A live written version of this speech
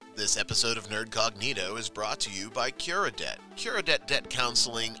This episode of Nerdcognito is brought to you by CuraDebt. CuraDebt Debt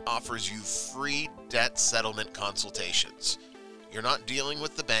Counseling offers you free debt settlement consultations. You're not dealing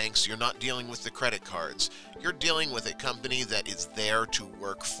with the banks, you're not dealing with the credit cards. You're dealing with a company that is there to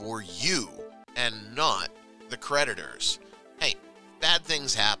work for you and not the creditors. Hey, bad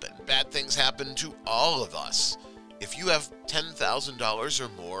things happen. Bad things happen to all of us. If you have $10,000 or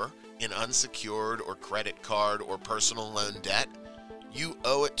more in unsecured or credit card or personal loan debt, you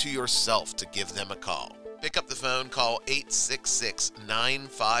owe it to yourself to give them a call. Pick up the phone, call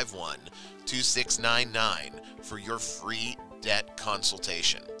 866-951-2699 for your free debt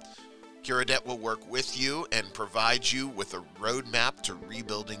consultation. CuraDebt will work with you and provide you with a roadmap to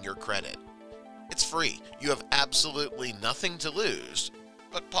rebuilding your credit. It's free. You have absolutely nothing to lose,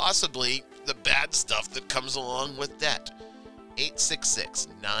 but possibly the bad stuff that comes along with debt.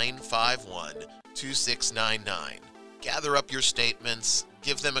 866-951-2699. Gather up your statements,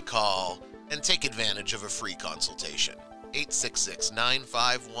 give them a call, and take advantage of a free consultation.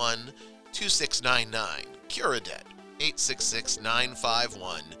 866-951-2699. CuraDebt.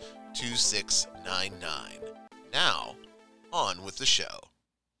 866-951-2699. Now, on with the show.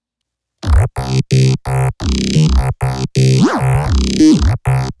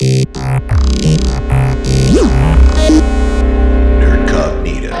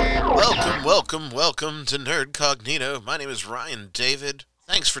 Welcome to Nerdcognito. My name is Ryan David.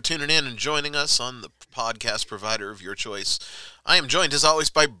 Thanks for tuning in and joining us on the podcast provider of your choice. I am joined as always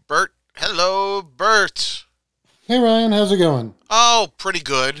by Bert. Hello, Bert. Hey Ryan, how's it going? Oh, pretty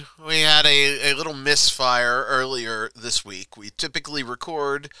good. We had a little misfire earlier this week. We typically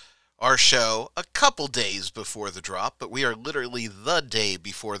record our show a couple days before the drop, but we are literally the day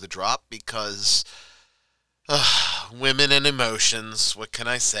before the drop because women and emotions. What can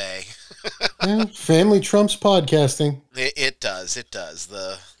I say? Yeah, family trumps podcasting. It does.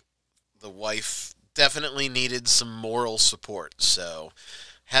 The wife definitely needed some moral support, so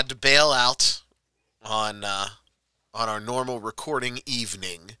had to bail out on our normal recording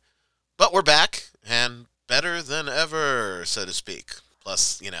evening. But we're back and better than ever, so to speak.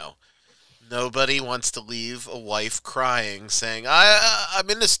 Plus, nobody wants to leave a wife crying, saying, I'm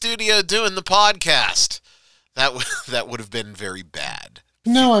in the studio doing the podcast. That would have been very bad.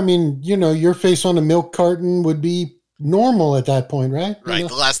 No, I mean, your face on a milk carton would be normal at that point, right? Right.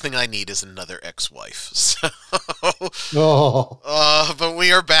 The last thing I need is another ex-wife. So, oh. But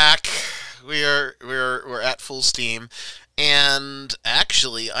we are back. We're at full steam, and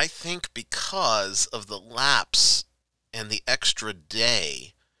actually, I think because of the lapse and the extra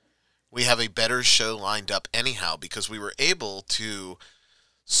day, we have a better show lined up anyhow, because we were able to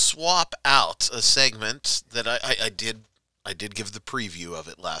swap out a segment that I did give the preview of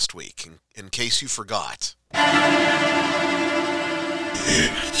it last week, in case you forgot. It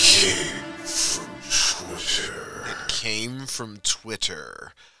came from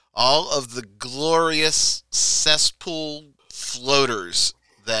Twitter. All of the glorious cesspool floaters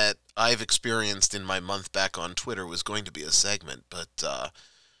that I've experienced in my month back on Twitter was going to be a segment, but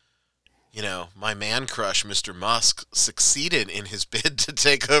my man crush, Mr. Musk, succeeded in his bid to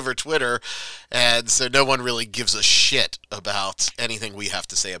take over Twitter, and so no one really gives a shit about anything we have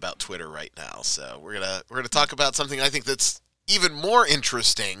to say about Twitter right now. So we're gonna talk about something I think that's even more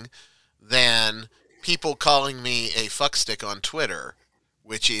interesting than people calling me a fuckstick on Twitter,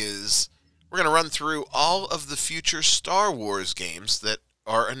 which is we're gonna run through all of the future Star Wars games that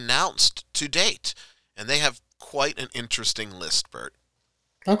are announced to date, and they have quite an interesting list, Bert.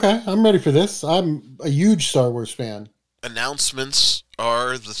 Okay, I'm ready for this. I'm a huge Star Wars fan. Announcements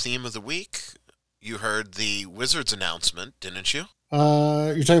are the theme of the week. You heard the Wizards announcement, didn't you?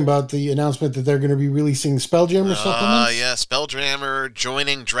 You're talking about the announcement that they're going to be releasing Spelljammer supplements? Yeah, Spelljammer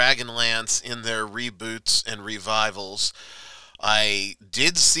joining Dragonlance in their reboots and revivals. I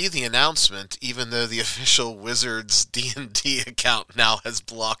did see the announcement, even though the official Wizards D&D account now has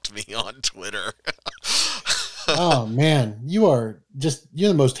blocked me on Twitter. Oh, man. You're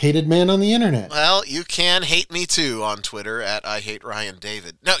the most hated man on the internet. Well, you can hate me too on Twitter at I Hate Ryan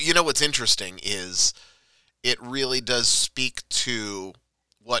David. No, you know what's interesting is it really does speak to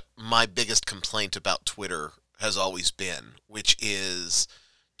what my biggest complaint about Twitter has always been, which is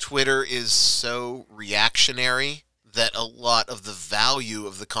Twitter is so reactionary that a lot of the value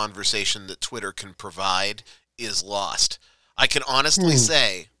of the conversation that Twitter can provide is lost. I can honestly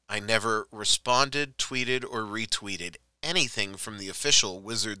say I never responded, tweeted, or retweeted anything from the official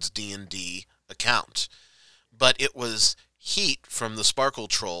Wizards D&D account. But it was heat from the Sparkle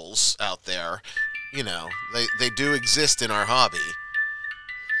Trolls out there. They do exist in our hobby.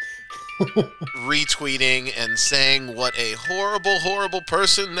 retweeting and saying what a horrible, horrible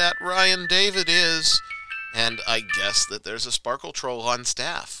person that Ryan David is. And I guess that there's a Sparkle troll on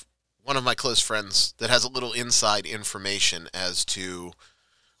staff. One of my close friends that has a little inside information as to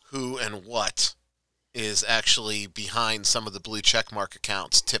who and what is actually behind some of the blue checkmark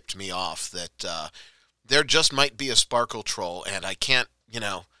accounts tipped me off that there just might be a Sparkle troll, and I can't,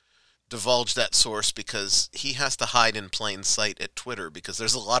 divulge that source because he has to hide in plain sight at Twitter because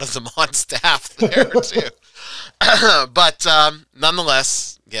there's a lot of them on staff there too. But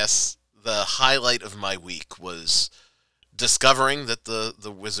nonetheless, yes, the highlight of my week was discovering that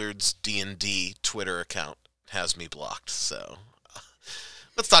the Wizards D&D Twitter account has me blocked. So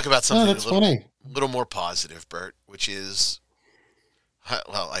let's talk about Oh, something that's funny. little more positive, Bert, which is,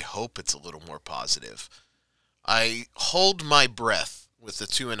 well, I hope it's a little more positive. I hold my breath with the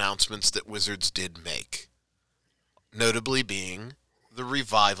two announcements that Wizards did make, notably being the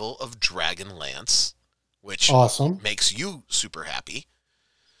revival of Dragonlance, which Awesome. makes you super happy.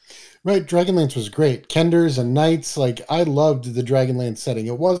 Right, Dragonlance was great. Kenders and Knights, like I loved the Dragonlance setting.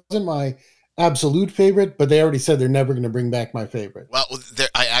 It wasn't my absolute favorite, but they already said they're never going to bring back my favorite. Well,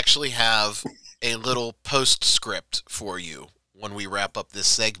 I actually have a little postscript for you when we wrap up this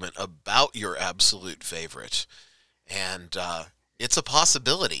segment about your absolute favorite. And it's a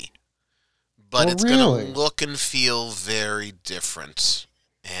possibility, but Oh, it's really? going to look and feel very different.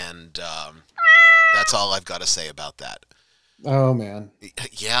 And that's all I've got to say about that. Oh man.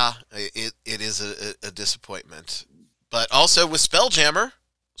 Yeah, it is a disappointment. But also with Spelljammer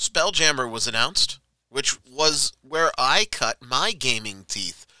was announced, which was where I cut my gaming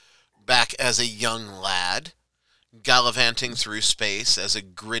teeth back as a young lad, gallivanting through space as a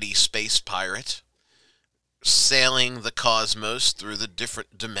gritty space pirate, sailing the cosmos through the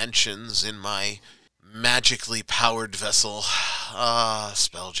different dimensions in my magically powered vessel. Ah,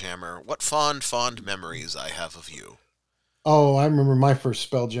 Spelljammer. What fond memories I have of you. Oh, I remember my first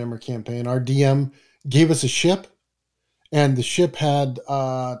Spelljammer campaign. Our DM gave us a ship, and the ship had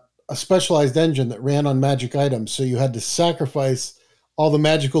a specialized engine that ran on magic items. So you had to sacrifice all the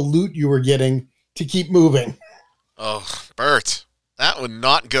magical loot you were getting to keep moving. Oh, Bert, that would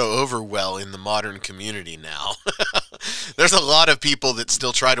not go over well in the modern community now. There's a lot of people that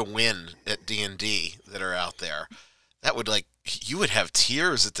still try to win at D&D that are out there. That would you would have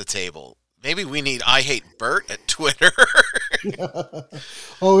tears at the table. Maybe we need I Hate Bert at Twitter.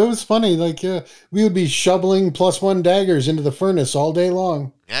 Oh, it was funny. Like we would be shoveling +1 daggers into the furnace all day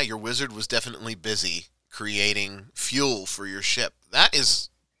long. Yeah, your wizard was definitely busy creating fuel for your ship. That is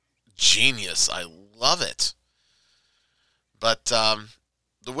genius. I love it. But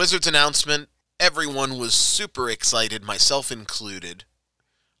the Wizards announcement, everyone was super excited, myself included.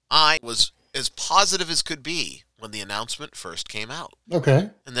 I was as positive as could be when the announcement first came out. Okay.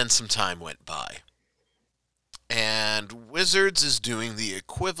 And then some time went by. And Wizards is doing the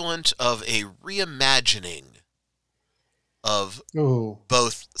equivalent of a reimagining of Oh.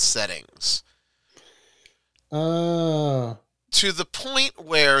 both settings. Uh. To the point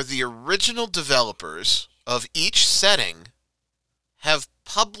where the original developers of each setting have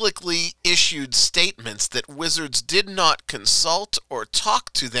publicly issued statements that Wizards did not consult or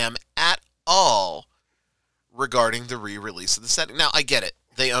talk to them at all regarding the re-release of the setting. Now, I get it.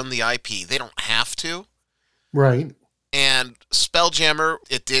 They own the IP. They don't have to. Right. And Spelljammer,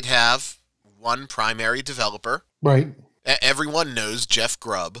 it did have one primary developer. Right. Everyone knows Jeff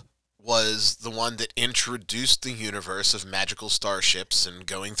Grubb was the one that introduced the universe of magical starships and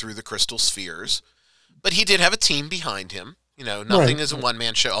going through the crystal spheres. But he did have a team behind him. Nothing is a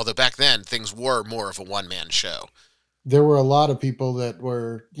one-man show, although back then things were more of a one-man show. There were a lot of people that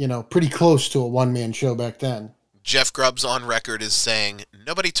were, pretty close to a one-man show back then. Jeff Grubb's on record as saying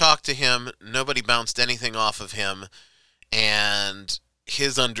nobody talked to him, nobody bounced anything off of him, and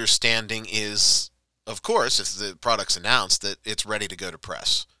his understanding is, of course, if the product's announced, that it's ready to go to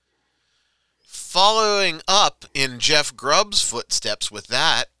press. Following up in Jeff Grubb's footsteps with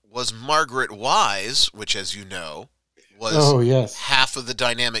that was Margaret Wise, which, as you know, was yes. half of the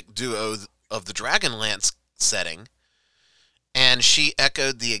dynamic duo of the Dragonlance setting, and she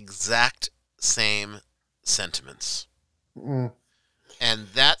echoed the exact same sentiments. Mm. And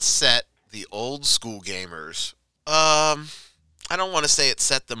that set the old school gamers, I don't want to say it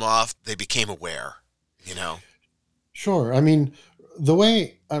set them off, they became aware, Sure. I mean, the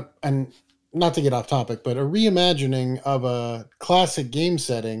way, and not to get off topic, but a reimagining of a classic game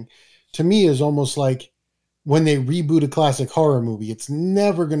setting to me is almost like when they reboot a classic horror movie. It's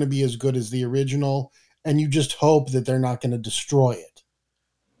never going to be as good as the original, and you just hope that they're not going to destroy it.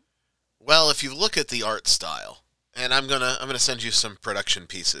 Well, if you look at the art style, And I'm gonna send you some production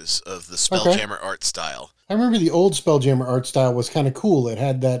pieces of the Okay. Spelljammer art style. I remember the old Spelljammer art style was kind of cool. It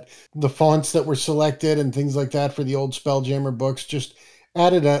had that the fonts that were selected and things like that for the old Spelljammer books just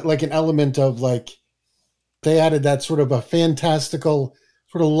added a like an element of like they added that sort of a fantastical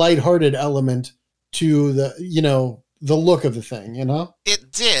sort of lighthearted element to the the look of the thing, you know?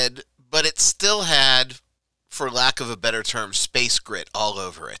 It did, but it still had, for lack of a better term, space grit all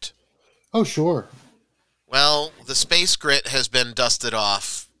over it. Oh, sure. Well, the space grit has been dusted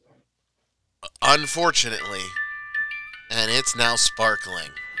off, unfortunately, and it's now sparkling.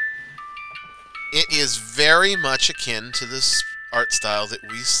 It is very much akin to this art style that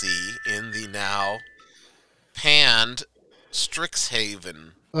we see in the now panned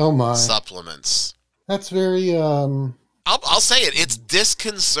Strixhaven Oh my. supplements. That's very I'll say it. It's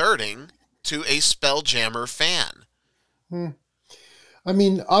disconcerting to a Spelljammer fan. hmm. I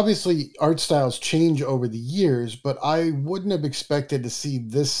mean, obviously art styles change over the years, but I wouldn't have expected to see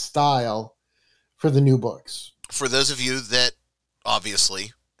this style for the new books. For those of you that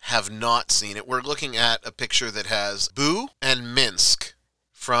obviously have not seen it, we're looking at a picture that has Boo and Minsk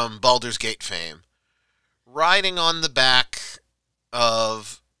from Baldur's Gate fame riding on the back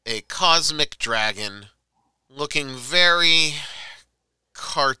of a cosmic dragon looking very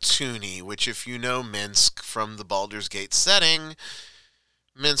cartoony, which, if you know Minsk from the Baldur's Gate setting,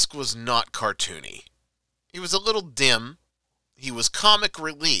 Minsk was not cartoony. He was a little dim. He was comic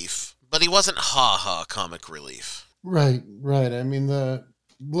relief, but he wasn't ha-ha comic relief. Right, right. I mean, the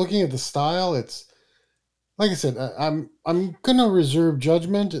looking at the style, it's like I said, I'm gonna reserve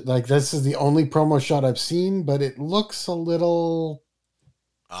judgment. Like this is the only promo shot I've seen, but it looks a little,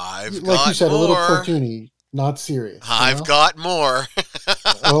 I've like you got said, a little more. cartoony, not serious. You I've know? got more.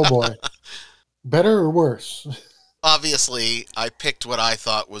 Oh boy, better or worse? Obviously, I picked what I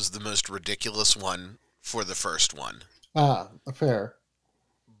thought was the most ridiculous one for the first one. Ah, fair.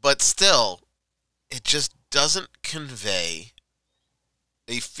 But still, it just doesn't convey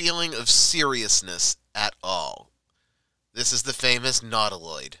a feeling of seriousness at all. This is the famous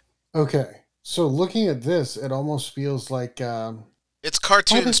Nautiloid. Okay, so looking at this, it almost feels like It's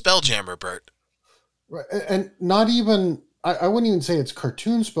why cartoon did Spelljammer, Bert. right, and not even I wouldn't even say it's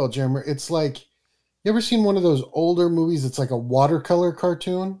cartoon Spelljammer. It's like you ever seen one of those older movies? It's like a watercolor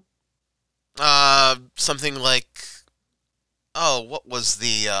cartoon. Something like, oh, what was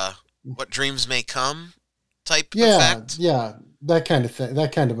the, What Dreams May Come type Yeah, effect? yeah, that kind of thing,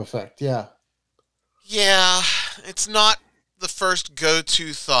 that kind of effect. Yeah. Yeah, it's not the first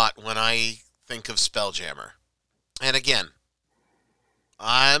go-to thought when I think of Spelljammer. And again,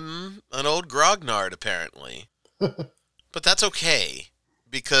 I'm an old grognard, apparently. But that's okay,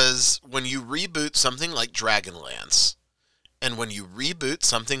 because when you reboot something like Dragonlance, and when you reboot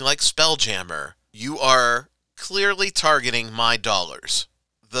something like Spelljammer, you are clearly targeting my dollars.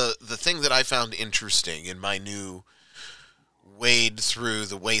 The thing that I found interesting in my new wade through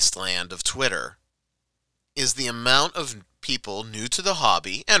the wasteland of Twitter is the amount of people new to the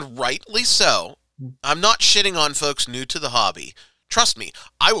hobby, and rightly so. I'm not shitting on folks new to the hobby. Trust me,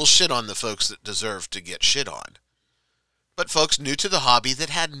 I will shit on the folks that deserve to get shit on. But folks new to the hobby that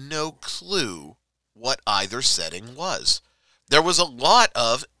had no clue what either setting was. There was a lot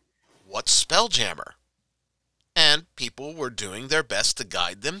of, what's Spelljammer? And people were doing their best to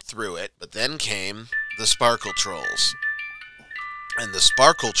guide them through it, but then came the Sparkle Trolls. And the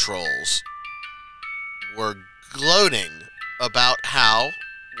Sparkle Trolls were gloating about how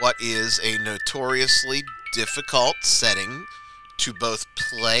what is a notoriously difficult setting to both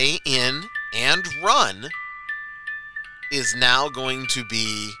play in and run is now going to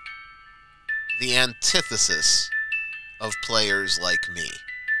be the antithesis of players like me.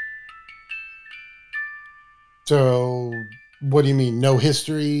 So, what do you mean? No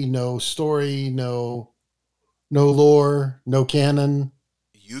history, no story, no lore, no canon.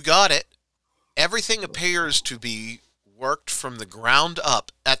 You got it. Everything appears to be worked from the ground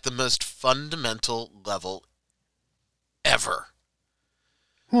up at the most fundamental level ever.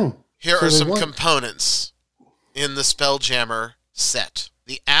 Here So are they some weren't. components in the Spelljammer set.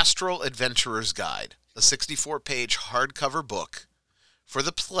 The Astral Adventurer's Guide, a 64-page hardcover book for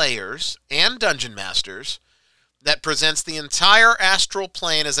the players and dungeon masters that presents the entire astral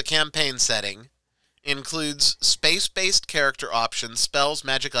plane as a campaign setting, includes space-based character options, spells,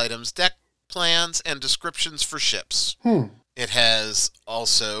 magic items, deck plans, and descriptions for ships. It has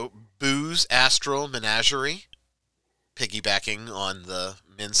also Boo's Astral Menagerie, piggybacking on the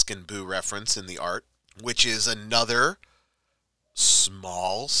Minsk and Boo reference in the art, which is another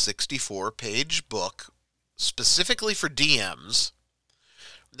small 64-page book specifically for DMs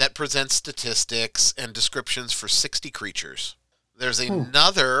that presents statistics and descriptions for 60 creatures. There's Hmm.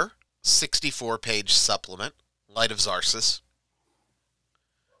 another 64-page supplement, Light of Zarsis,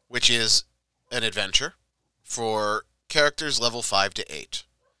 which is an adventure for characters level 5 to 8.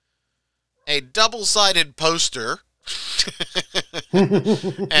 A double-sided poster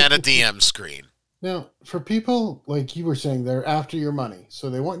and a DM screen. Now, for people like you were saying, they're after your money. So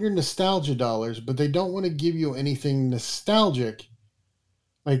they want your nostalgia dollars, but they don't want to give you anything nostalgic.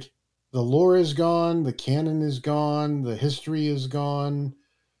 Like the lore is gone, the canon is gone, the history is gone.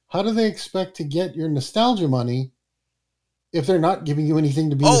 How do they expect to get your nostalgia money if they're not giving you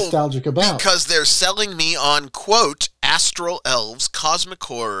anything to be Oh, nostalgic about? because they're selling me on, quote, astral elves, cosmic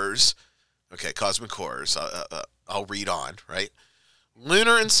horrors. Okay, cosmic horrors. I'll read on, right?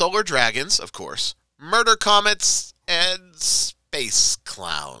 Lunar and solar dragons, of course. Murder comets and space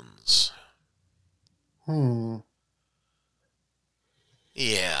clowns. Hmm.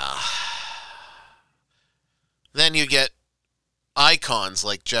 Yeah. Then you get icons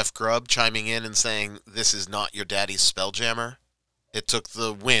like Jeff Grubb chiming in and saying, "This is not your daddy's Spelljammer." It took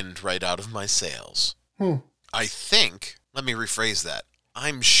the wind right out of my sails. Hmm. I think, let me rephrase that.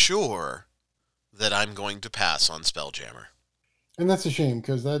 I'm sure that I'm going to pass on Spelljammer. And that's a shame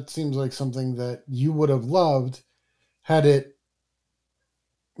because that seems like something that you would have loved had it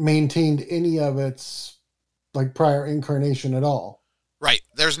maintained any of its like prior incarnation at all. Right.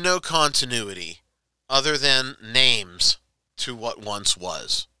 There's no continuity other than names to what once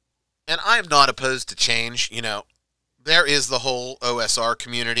was. And I'm not opposed to change. You know, there is the whole OSR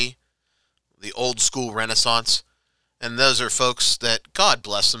community, the old school Renaissance. And those are folks that, God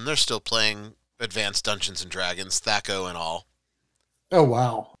bless them, they're still playing Advanced Dungeons & Dragons, THAC0 and all. Oh,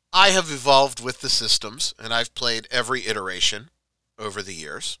 wow. I have evolved with the systems, and I've played every iteration over the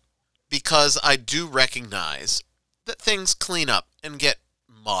years, because I do recognize that things clean up and get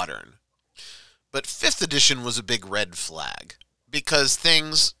modern. But 5th edition was a big red flag, because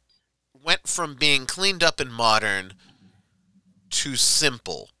things went from being cleaned up and modern to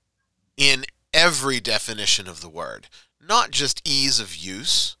simple in every definition of the word. Not just ease of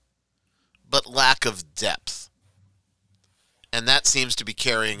use, but lack of depth. And that seems to be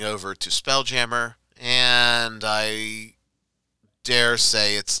carrying over to Spelljammer, and I dare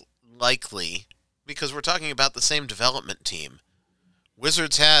say it's likely, because we're talking about the same development team.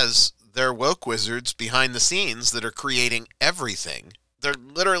 Wizards has their woke wizards behind the scenes that are creating everything. They're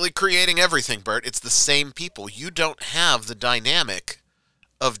literally creating everything, Bert. It's the same people. You don't have the dynamic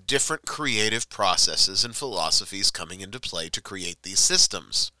of different creative processes and philosophies coming into play to create these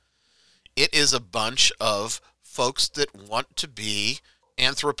systems. It is a bunch of folks that want to be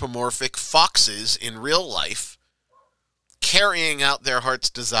anthropomorphic foxes in real life, carrying out their heart's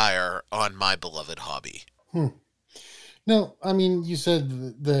desire on my beloved hobby. No, I mean, you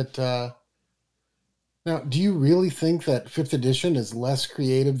said that. Now, do you really think that 5th edition is less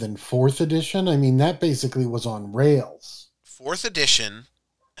creative than 4th edition? I mean, that basically was on rails. 4th edition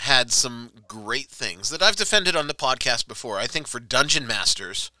had some great things that I've defended on the podcast before. I think for Dungeon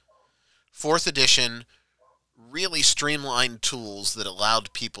Masters, 4th edition really streamlined tools that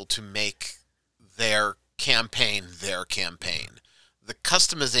allowed people to make their campaign their campaign. The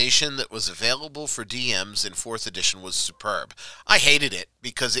customization that was available for DMs in 4th edition was superb. I hated it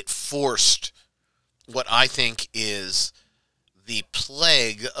because it forced what I think is the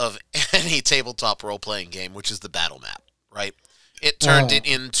plague of any tabletop role-playing game, which is the battle map, right? It turned it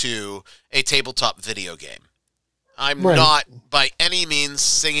into a tabletop video game. I'm not by any means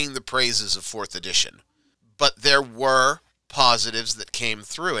singing the praises of 4th edition, but there were positives that came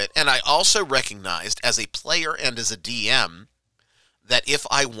through it. And I also recognized as a player and as a DM that if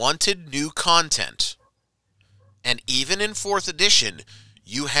I wanted new content, and even in 4th edition,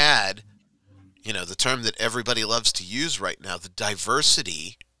 you had, you know, the term that everybody loves to use right now, the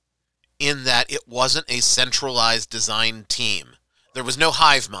diversity, in that it wasn't a centralized design team. There was no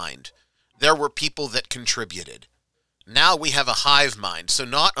hive mind. There were people that contributed. Now we have a hive mind. So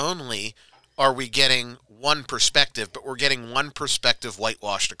not only are we getting one perspective, but we're getting one perspective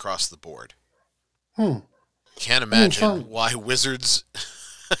whitewashed across the board. Can't imagine why Wizards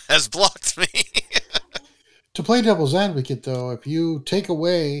has blocked me. To play devil's advocate, though, if you take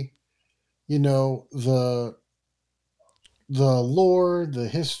away, you know, the lore, the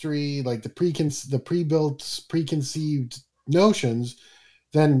history, like the pre-built, preconceived notions,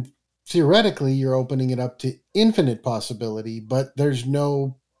 then theoretically you're opening it up to infinite possibility, but there's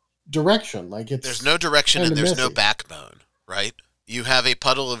no direction. Like there's no direction and there's no backbone, right? You have a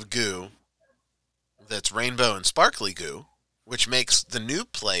puddle of goo that's rainbow and sparkly goo, which makes the new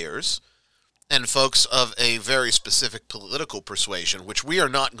players and folks of a very specific political persuasion, which we are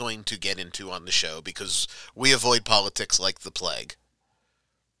not going to get into on the show because we avoid politics like the plague.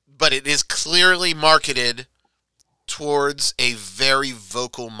 But it is clearly marketed towards a very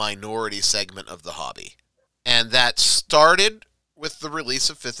vocal minority segment of the hobby. And that started with the release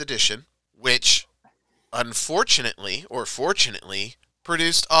of 5th edition, which unfortunately, or fortunately,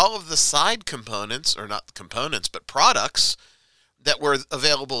 produced all of the side components, or not components, but products that were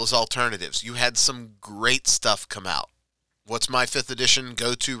available as alternatives. You had some great stuff come out. What's my 5th edition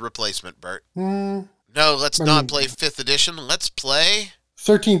go-to replacement, Bert? No, let's not play 5th edition. Let's play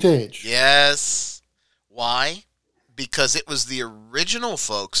 13th Age. Yes. Why? Because it was the original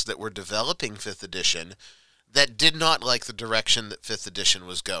folks that were developing 5th edition that did not like the direction that 5th edition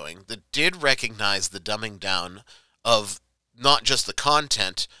was going, that did recognize the dumbing down of not just the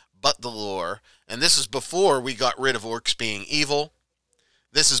content, but the lore. And this is before we got rid of orcs being evil.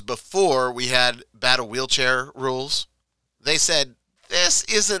 This is before we had battle wheelchair rules. They said, this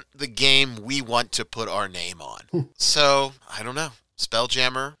isn't the game we want to put our name on. So, I don't know.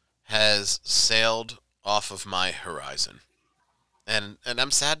 Spelljammer has sailed off of my horizon. And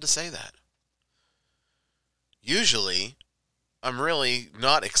I'm sad to say that. Usually, I'm really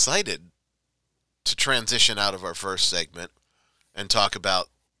not excited to transition out of our first segment and talk about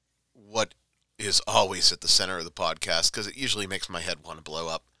what is always at the center of the podcast, because it usually makes my head want to blow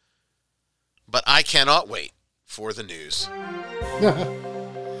up. But I cannot wait for the news.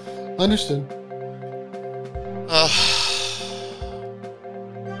 Understood.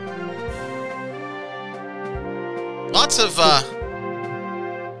 Lots of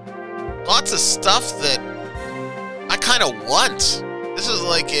stuff that I kind of want. This is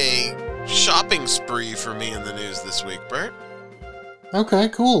like a shopping spree for me in the news this week, Bert. Okay,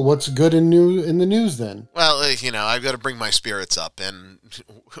 cool. What's good in the news then? Well, I've got to bring my spirits up, and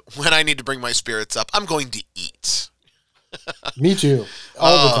when I need to bring my spirits up, I'm going to eat. Me too,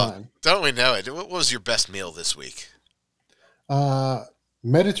 all the time. Don't we know it? What was your best meal this week?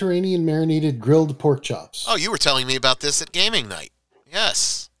 Mediterranean marinated grilled pork chops. Oh, you were telling me about this at gaming night.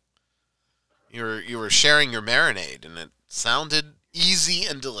 Yes. You were sharing your marinade, and it sounded easy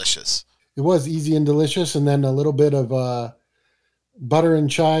and delicious. It was easy and delicious, and then a little bit of butter and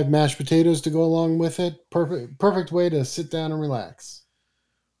chive mashed potatoes to go along with it. Perfect way to sit down and relax.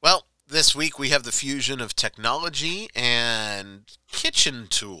 Well, this week we have the fusion of technology and kitchen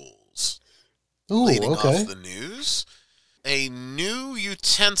tools. Ooh, leading okay. off the news. A new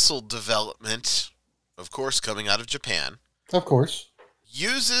utensil development, of course, coming out of Japan. Of course.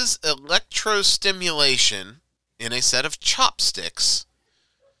 Uses electrostimulation in a set of chopsticks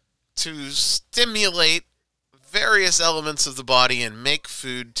to stimulate various elements of the body and make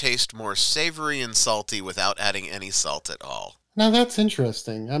food taste more savory and salty without adding any salt at all. Now that's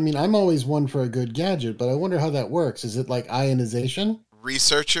interesting. I mean, I'm always one for a good gadget, but I wonder how that works. Is it like ionization?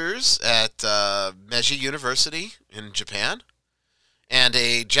 Researchers at Meiji University in Japan and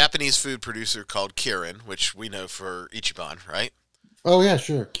a Japanese food producer called Kirin, which we know for Ichiban, right? Oh, yeah,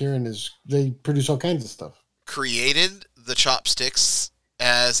 sure. They produce all kinds of stuff. Created the chopsticks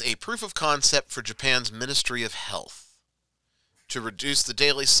as a proof of concept for Japan's Ministry of Health to reduce the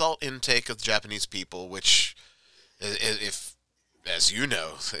daily salt intake of the Japanese people, which, if as you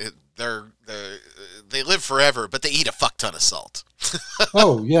know, they live forever, but they eat a fuck ton of salt.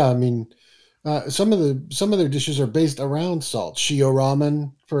 Oh, yeah. I mean, some of their dishes are based around salt. Shio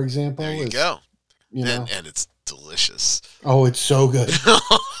ramen, for example. There you go. You know. And it's delicious. Oh, it's so good.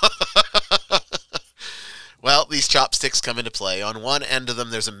 Well, these chopsticks come into play. On one end of them,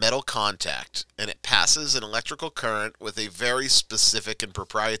 there's a metal contact, and it passes an electrical current with a very specific and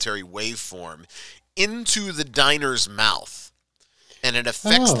proprietary waveform into the diner's mouth. And it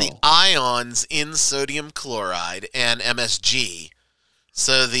affects the ions in sodium chloride and MSG,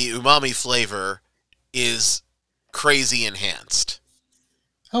 so the umami flavor is crazy enhanced.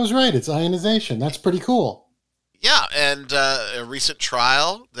 I was right. It's ionization. That's pretty cool. Yeah, and a recent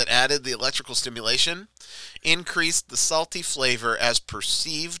trial that added the electrical stimulation increased the salty flavor as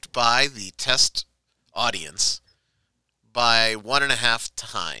perceived by the test audience by 1.5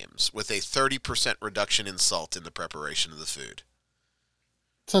 times, with a 30% reduction in salt in the preparation of the food.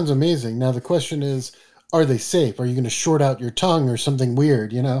 Sounds amazing. Now the question is, are they safe? Are you going to short out your tongue or something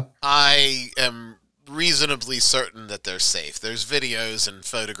weird, you know? I am reasonably certain that they're safe. There's videos and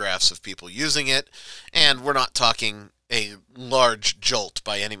photographs of people using it, and we're not talking a large jolt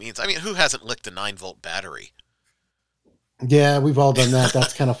by any means. I mean, who hasn't licked a 9-volt battery? Yeah, we've all done that.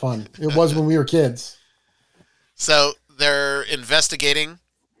 That's kind of fun. It was when we were kids. So they're investigating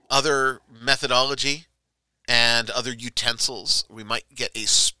other methodology and other utensils. We might get a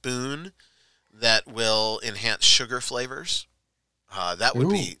spoon that will enhance sugar flavors.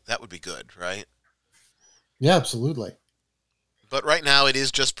 Ooh, that would be good, right? yeah, absolutely. But right now it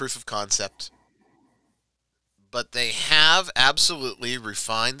is just proof of concept. But they have absolutely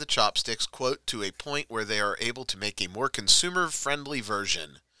refined the chopsticks, quote, to a point where they are able to make a more consumer friendly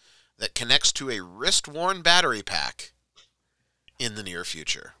version that connects to a wrist worn battery pack in the near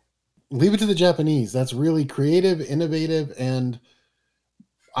future. Leave it to the Japanese. That's really creative, innovative, and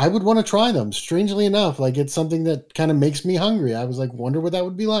I would want to try them. Strangely enough, like it's something that kind of makes me hungry. I was like, wonder what that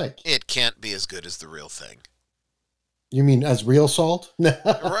would be like. It can't be as good as the real thing. You mean as real salt?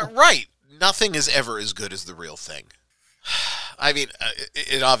 Right. Nothing is ever as good as the real thing. I mean,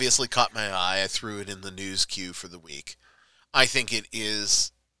 it obviously caught my eye. I threw it in the news queue for the week. I think it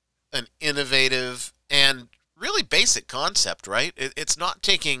is an innovative and really basic concept, right? It's not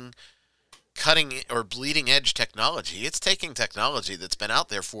taking cutting or bleeding edge technology. It's taking technology that's been out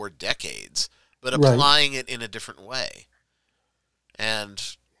there for decades, but Right. applying it in a different way.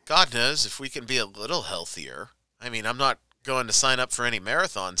 And God knows if we can be a little healthier. I mean, I'm not going to sign up for any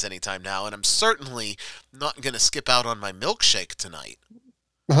marathons anytime now, and I'm certainly not going to skip out on my milkshake tonight.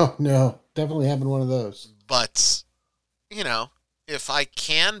 Oh no, definitely having one of those. But, you know, if I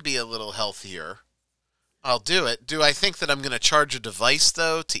can be a little healthier, I'll do it. Do I think that I'm going to charge a device,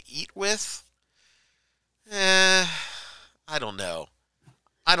 though, to eat with? Eh, I don't know.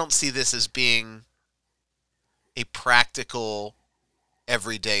 I don't see this as being a practical,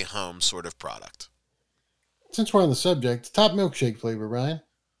 everyday home sort of product. Since we're on the subject, top milkshake flavor, Ryan.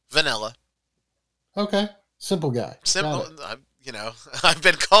 Vanilla. Okay, simple guy. Got Simple, it. you know, I've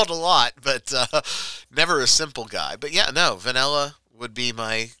been called a lot, but never a simple guy. But yeah, no, vanilla would be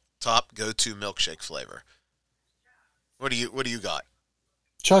my top go-to milkshake flavor. What do you got?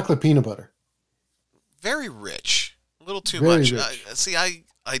 Chocolate peanut butter. Very rich, a little too Very much. rich. See, I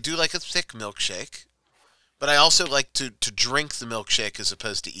do like a thick milkshake, but I also like to drink the milkshake as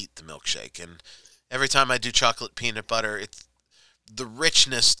opposed to eat the milkshake. And every time I do chocolate peanut butter, it's the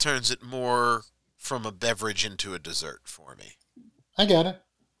richness turns it more from a beverage into a dessert for me. I got it.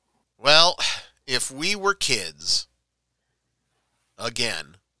 Well, if we were kids,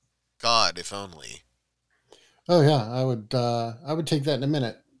 again, God, if only, Oh yeah, I would. I would take that in a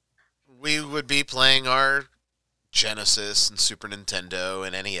minute. we would be playing our Genesis and Super Nintendo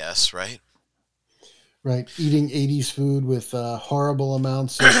and NES, right? Right, eating '80s food with horrible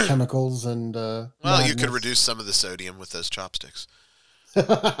amounts of chemicals and Well, you could madness. reduce some of the sodium with those chopsticks.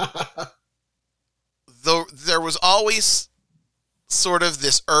 Though there was always sort of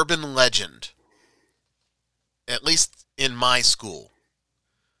this urban legend, at least in my school,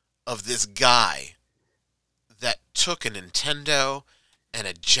 of this guy that took a Nintendo and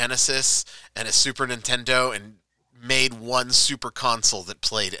a Genesis and a Super Nintendo and made one super console that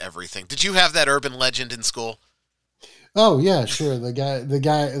played everything. Did you have that urban legend in school? Oh yeah, sure.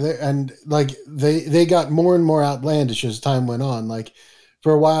 And like they got more and more outlandish as time went on. Like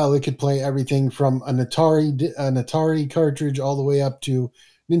for a while, it could play everything from an Atari cartridge all the way up to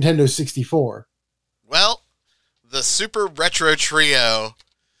Nintendo 64. Well, the Super Retro Trio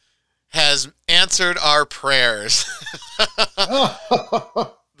has answered our prayers.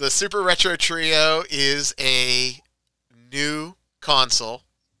 Oh, The Super Retro Trio is a new console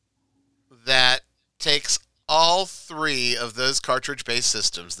that takes all three of those cartridge based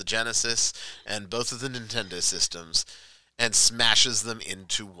systems, the Genesis and both of the Nintendo systems, and smashes them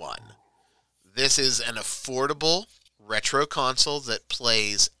into one. This is an affordable retro console that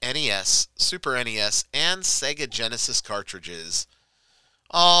plays NES, Super NES, and Sega Genesis cartridges,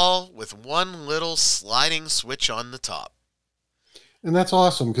 all with one little sliding switch on the top. and that's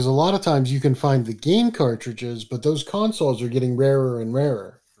awesome because a lot of times you can find the game cartridges, but those consoles are getting rarer and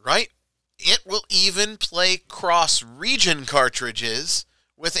rarer. Right? It will even play cross region cartridges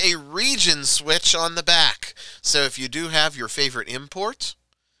with a region switch on the back. So if you do have your favorite import,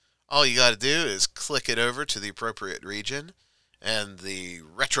 all you got to do is click it over to the appropriate region, and the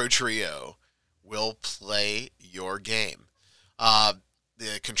Retro Trio will play your game. Uh,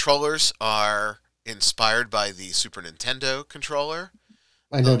 the controllers are inspired by the Super Nintendo controller.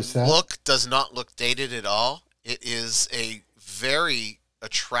 I The noticed that. look does not look dated at all. It is a very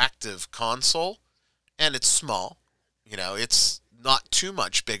attractive console, and it's small. You know, it's not too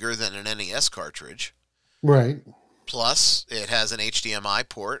much bigger than an NES cartridge. Right. Plus, it has an HDMI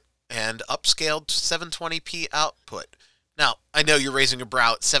port and upscaled 720p output. Now, I know you're raising a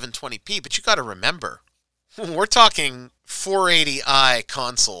brow at 720p, but you got to remember, we're talking 480i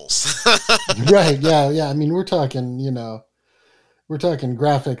consoles. Right. Yeah. Yeah. I mean, we're talking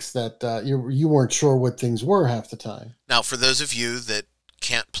graphics that you weren't sure what things were half the time. Now, for those of you that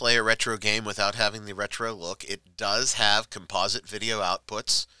can't play a retro game without having the retro look. It does have composite video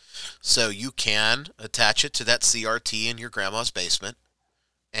outputs, so you can attach it to that CRT in your grandma's basement,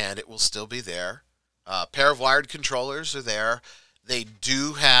 and it will still be there. A pair of wired controllers are there. They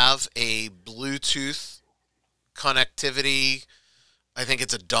do have a Bluetooth connectivity. I think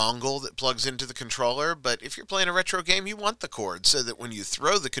it's a dongle that plugs into the controller, but if you're playing a retro game, you want the cord so that when you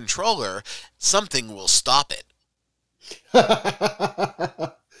throw the controller, something will stop it.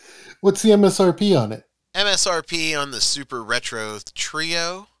 What's the MSRP on it? MSRP on the Super Retro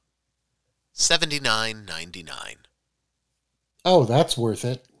Trio, $79.99. Oh, that's worth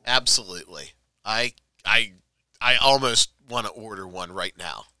it. Absolutely. I almost want to order one right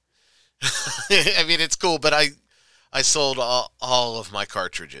now. I mean, it's cool, but I sold all of my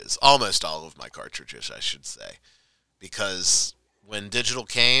cartridges, almost all of my cartridges, I should say, because when digital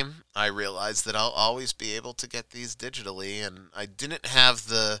came, I realized that I'll always be able to get these digitally, and I didn't have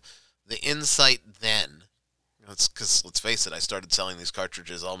the insight then. It's because, let's face it, I started selling these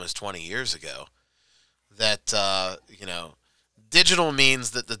cartridges almost 20 years ago. That digital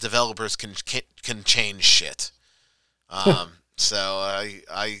means that the developers can change shit. So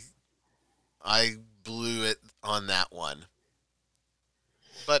I blew it on that one.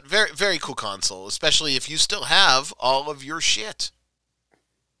 But very, very cool console, especially if you still have all of your shit.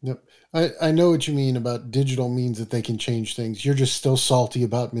 Yep. I know what you mean about digital means that they can change things. You're just still salty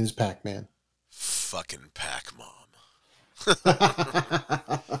about Ms. Pac-Man. Fucking Pac-Mom.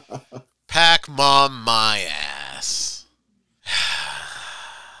 Pac-Mom my ass.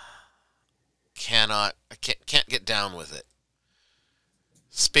 I can't get down with it.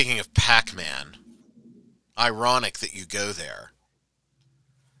 Speaking of Pac-Man, ironic that you go there.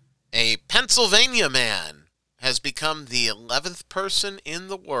 A Pennsylvania man has become the 11th person in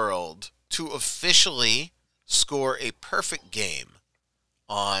the world to officially score a perfect game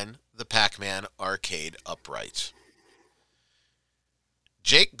on the Pac-Man arcade upright.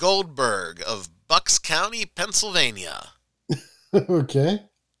 Jake Goldberg of Bucks County, Pennsylvania. Okay.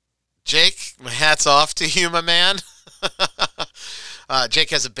 Jake, my hat's off to you, my man. Jake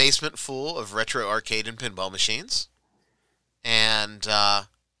has a basement full of retro arcade and pinball machines. And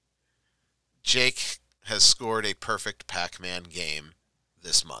Jake has scored a perfect Pac-Man game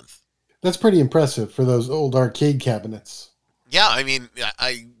this month. That's pretty impressive for those old arcade cabinets. Yeah, I mean,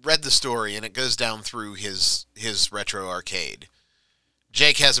 I read the story, and it goes down through his retro arcade.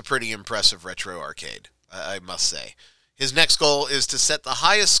 Jake has a pretty impressive retro arcade, I must say. His next goal is to set the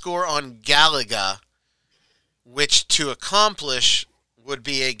highest score on Galaga, which to accomplish would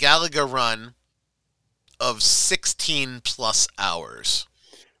be a Galaga run of 16 plus hours.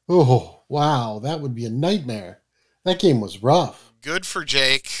 Oh, wow. That would be a nightmare. That game was rough. Good for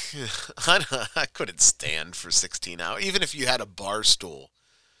Jake. I couldn't stand for 16 hours, even if you had a bar stool.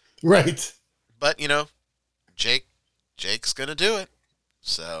 Right. But, Jake's going to do it.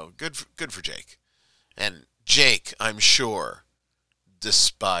 So, good for Jake. And Jake, I'm sure,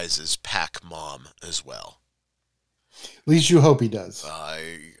 despises Pac-Mom as well. At least you hope he does.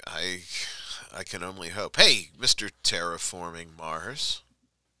 I can only hope. Hey, Mr. Terraforming Mars.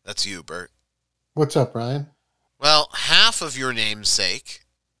 That's you, Bert. What's up, Ryan? Well, half of your namesake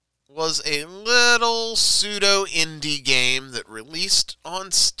was a little pseudo-indie game that released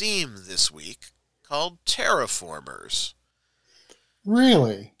on Steam this week called Terraformers.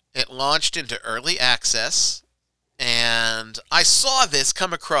 Really? It launched into early access, and I saw this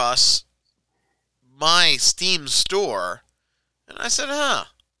come across my Steam store, and I said,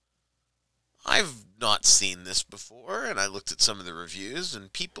 I've not seen this before, and I looked at some of the reviews,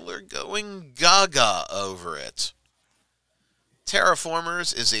 and people are going gaga over it.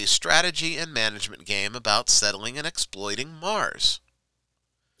 Terraformers is a strategy and management game about settling and exploiting Mars.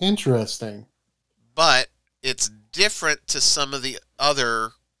 Interesting. But it's different to some of the other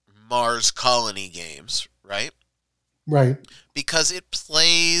Mars colony games, right? Right. Because it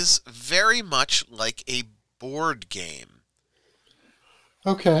plays very much like a board game.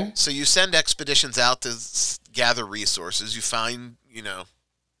 Okay. So you send expeditions out to gather resources. You find,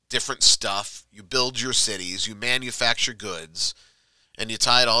 different stuff. You build your cities. You manufacture goods. And you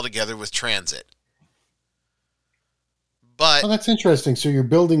tie it all together with transit. But, oh, that's interesting. So you're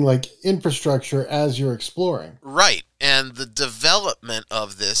building like infrastructure as you're exploring. Right. And the development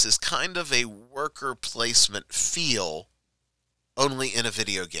of this is kind of a worker placement feel, only in a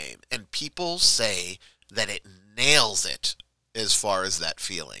video game. And people say that it nails it as far as that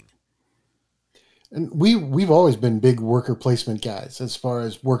feeling. And we've always been big worker placement guys. As far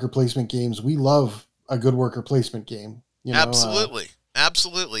as worker placement games, we love a good worker placement game. Absolutely.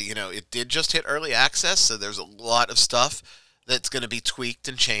 Absolutely. It did just hit early access, so there's a lot of stuff that's going to be tweaked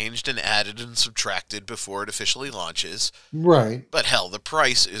and changed and added and subtracted before it officially launches. Right. But hell, the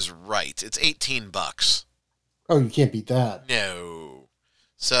price is right. It's $18. Oh, you can't beat that. No.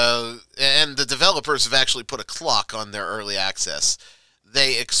 So, and the developers have actually put a clock on their early access.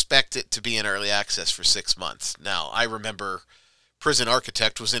 They expect it to be in early access for 6 months. Now, I remember Prison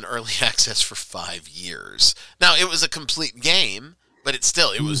Architect was in early access for 5 years. Now, it was a complete game, but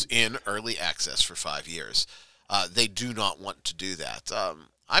it was in early access for 5 years. They do not want to do that.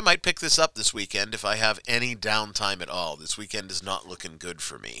 I might pick this up this weekend if I have any downtime at all. This weekend is not looking good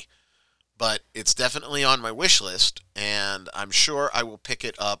for me. But it's definitely on my wish list, and I'm sure I will pick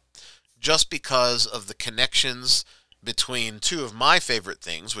it up just because of the connections between two of my favorite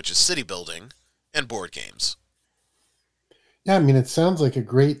things, which is city building and board games. Yeah, I mean, it sounds like a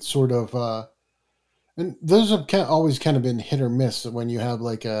great sort of, and those have always kind of been hit or miss when you have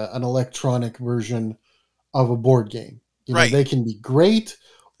like an electronic version of a board game. Right. They can be great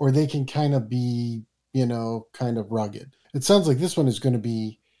or they can kind of be, kind of rugged. It sounds like this one is going to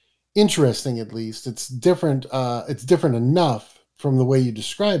be interesting, at least. It's different. It's different enough from the way you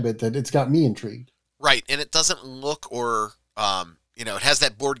describe it that it's got me intrigued. Right, and it doesn't look or, it has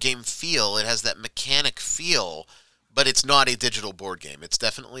that board game feel. It has that mechanic feel, but it's not a digital board game. It's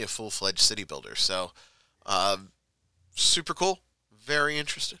definitely a full-fledged city builder. So, super cool. Very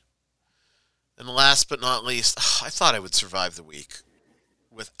interested. And last but not least, I thought I would survive the week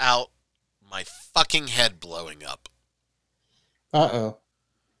without my fucking head blowing up. Uh-oh.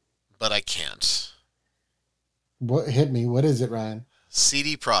 But I can't. What hit me? What is it, Ryan?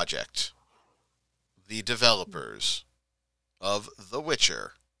 CD Projekt, the developers of The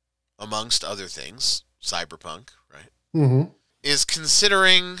Witcher, amongst other things, Cyberpunk, right? Mm-hmm. Is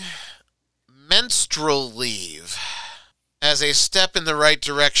considering menstrual leave as a step in the right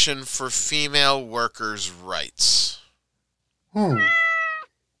direction for female workers' rights.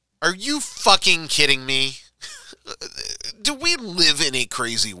 Are you fucking kidding me? Do we live in a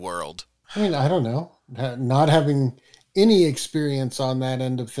crazy world? I mean, I don't know. Not having any experience on that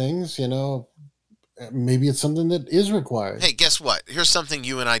end of things, maybe it's something that is required. Hey, guess what? Here's something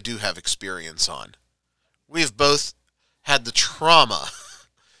you and I do have experience on. We've both had the trauma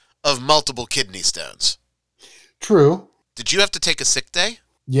of multiple kidney stones. True. Did you have to take a sick day?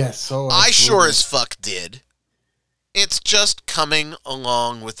 Yes. Oh, I sure as fuck did. It's just coming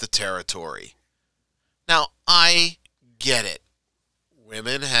along with the territory. Now, I get it.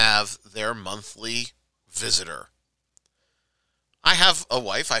 Women have their monthly visitor. I have a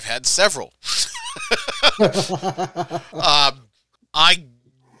wife. I've had several. I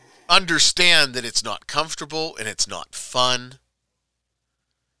understand that it's not comfortable and it's not fun.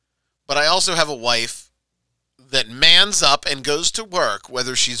 But I also have a wife that mans up and goes to work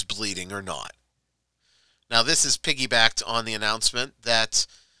whether she's bleeding or not. Now, this is piggybacked on the announcement that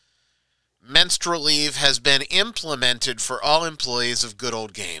menstrual leave has been implemented for all employees of Good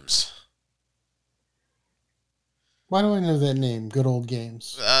Old Games. Why do I know that name? Good Old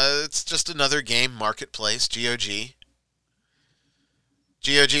Games. It's just another game marketplace, GOG.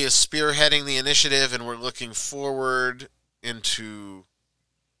 GOG is spearheading the initiative, and we're looking forward into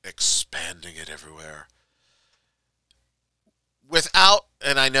expanding it everywhere. Without,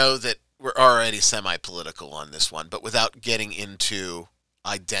 and I know that we're already semi-political on this one, but without getting into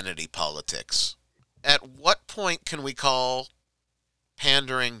identity politics, at what point can we call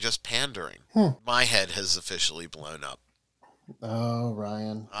pandering just pandering? My head has officially blown up. Oh,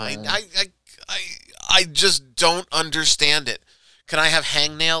 Ryan. I just don't understand it. Can I have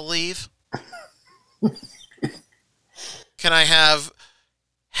hangnail leave? Can I have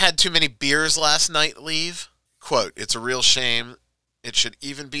had too many beers last night leave? Quote, it's a real shame it should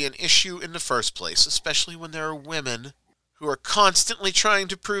even be an issue in the first place, especially when there are women who are constantly trying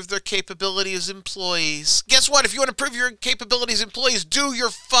to prove their capability as employees. Guess what? If you want to prove your capability as employees, do your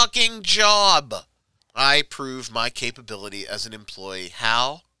fucking job. I prove my capability as an employee.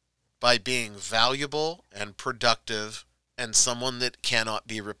 How? By being valuable and productive and someone that cannot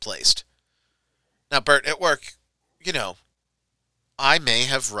be replaced. Now, Bert, at work, I may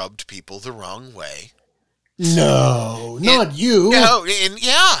have rubbed people the wrong way. No, not you. No,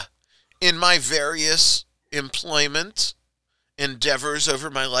 in my various employment endeavors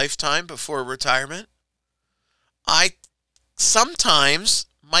over my lifetime before retirement, I sometimes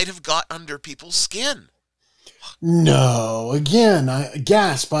might have got under people's skin. No, again, I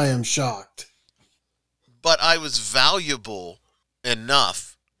am shocked. But I was valuable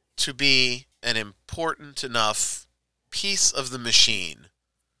enough to be an important enough piece of the machine.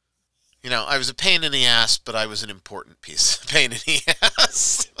 I was a pain in the ass, but I was an important piece. Pain in the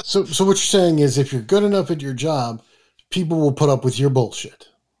ass. So what you're saying is if you're good enough at your job, people will put up with your bullshit.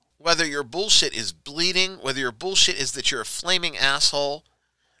 Whether your bullshit is bleeding, whether your bullshit is that you're a flaming asshole,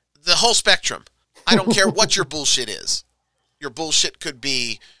 the whole spectrum. I don't care what your bullshit is. Your bullshit could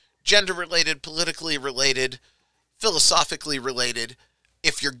be gender-related, politically related, philosophically related.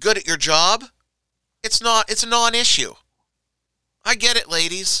 If you're good at your job, it's a non-issue. I get it,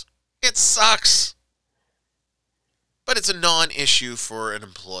 ladies. It sucks. But it's a non-issue for an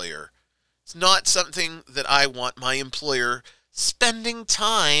employer. It's not something that I want my employer spending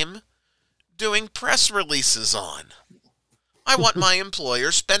time doing press releases on. I want my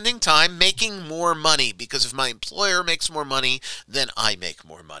employer spending time making more money, because if my employer makes more money, then I make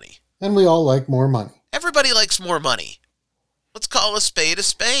more money. And we all like more money. Everybody likes more money. Let's call a spade a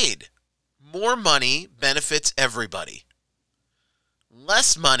spade. More money benefits everybody.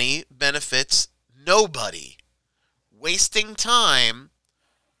 Less money benefits nobody. Wasting time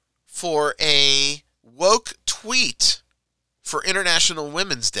for a woke tweet for International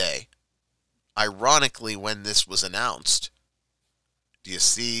Women's Day, ironically when this was announced. Do you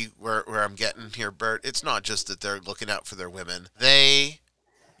see where I'm getting here, Bert? It's not just that they're looking out for their women. They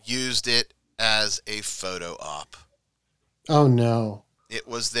used it as a photo op. Oh, no. It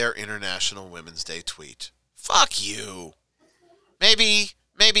was their International Women's Day tweet. Fuck you. Maybe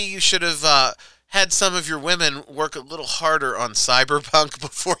you should have had some of your women work a little harder on Cyberpunk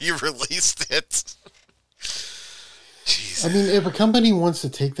before you released it. Jesus. I mean, if a company wants to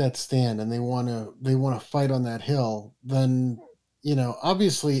take that stand and they want to fight on that hill, then, you know,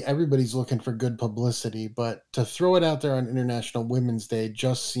 obviously everybody's looking for good publicity, but to throw it out there on International Women's Day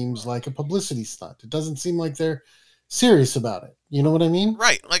just seems like a publicity stunt. It doesn't seem like they're serious about it. You know what I mean?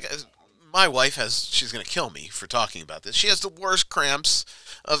 Right. Like, my wife she's going to kill me for talking about this. She has the worst cramps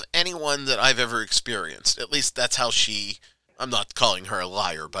of anyone that I've ever experienced. At least that's how I'm not calling her a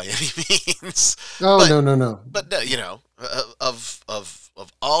liar by any means. Oh, no. But, you know, of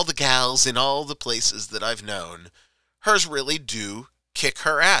all the gals in all the places that I've known, hers really do kick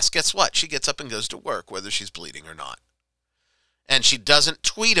her ass. Guess what? She gets up and goes to work, whether she's bleeding or not. And she doesn't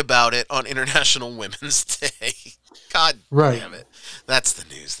tweet about it on International Women's Day. God damn it. That's the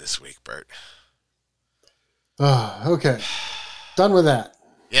news this week, Bert. Okay. Done with that.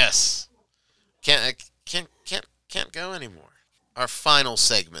 Yes. Can't go anymore. Our final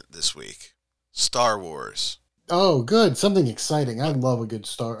segment this week. Star Wars. Oh, good. Something exciting. I love a good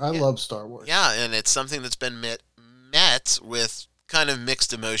I love Star Wars. Yeah, and it's something that's been met with kind of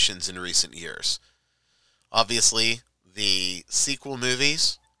mixed emotions in recent years. Obviously, the sequel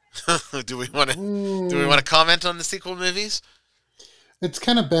movies. Do we want to comment on the sequel movies? It's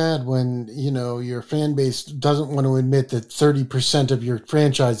kind of bad when, you know, your fan base doesn't want to admit that 30% of your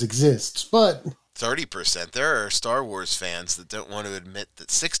franchise exists, but 30%. There are Star Wars fans that don't want to admit that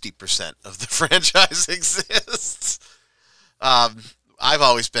 60% of the franchise exists. I've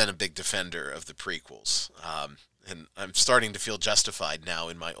always been a big defender of the prequels. And I'm starting to feel justified now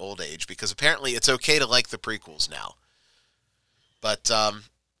in my old age, because apparently it's okay to like the prequels now. But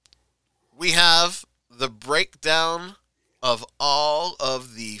we have the breakdown of all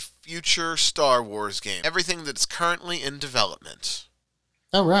of the future Star Wars games. Everything that's currently in development.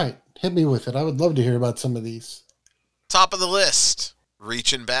 All right. Hit me with it. I would love to hear about some of these. Top of the list.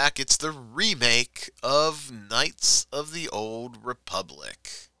 Reaching back, it's the remake of Knights of the Old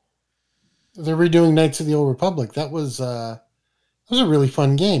Republic. They're redoing Knights of the Old Republic. That was a really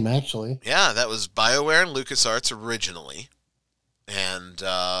fun game, actually. Yeah, that was BioWare and LucasArts originally. And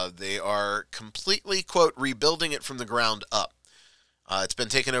they are completely, quote, rebuilding it from the ground up. It's been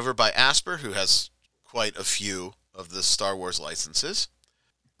taken over by Asper, who has quite a few of the Star Wars licenses.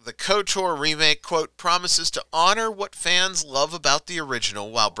 The KOTOR remake, quote, promises to honor what fans love about the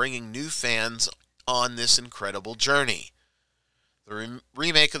original while bringing new fans on this incredible journey. The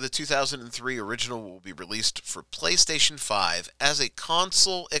remake of the 2003 original will be released for PlayStation 5 as a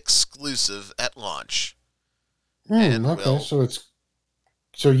console exclusive at launch. Okay,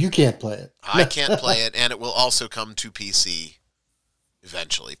 so you can't play it. I can't play it, and it will also come to PC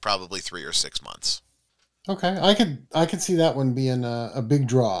eventually, probably 3 or 6 months. Okay, I could see that one being a big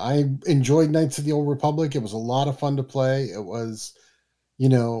draw. I enjoyed Knights of the Old Republic. It was a lot of fun to play. It was, you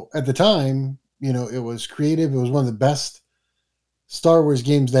know, at the time, you know, it was creative. It was one of the best Star Wars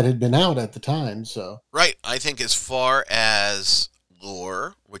games that had been out at the time. So right, I think as far as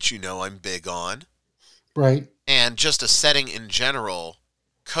lore, which you know I'm big on, right, and just a setting in general,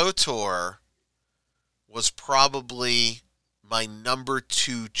 KOTOR was probably my number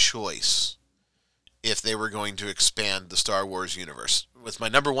 2 choice if they were going to expand the Star Wars universe, with my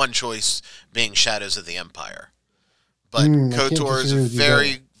number 1 choice being Shadows of the Empire. But KOTOR is a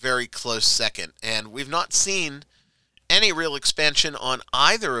very, very close second, and we've not seen any real expansion on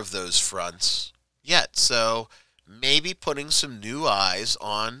either of those fronts yet. So maybe putting some new eyes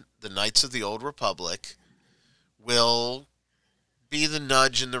on the Knights of the Old Republic will be the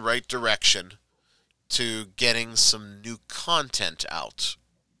nudge in the right direction to getting some new content out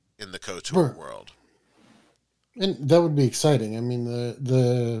in the KOTOR world. And that would be exciting. I mean,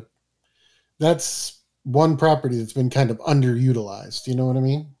 the that's one property that's been kind of underutilized. You know what I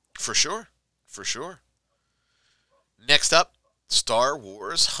mean? For sure. For sure. Next up, Star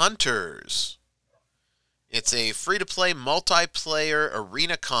Wars Hunters. It's a free-to-play multiplayer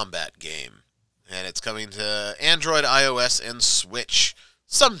arena combat game, and it's coming to Android, iOS, and Switch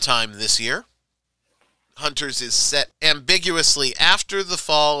sometime this year. Hunters is set ambiguously after the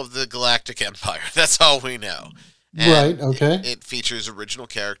fall of the Galactic Empire. That's all we know. And right, okay. It features original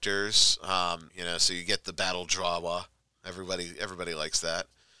characters, so you get the battle Jawa. Everybody likes that.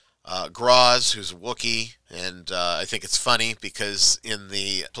 Graz, who's a Wookiee, and I think it's funny because in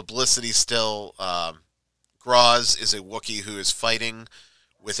the publicity still, Graz is a Wookiee who is fighting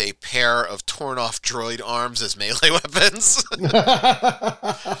with a pair of torn-off droid arms as melee weapons.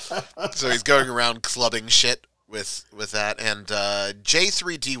 So he's going around clubbing shit with that. And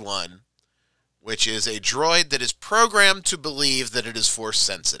J3D1, which is a droid that is programmed to believe that it is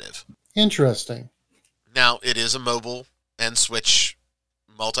Force-sensitive. Interesting. Now, it is a mobile and Switch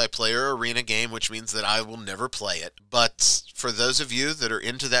multiplayer arena game, which means that I will never play it. But for those of you that are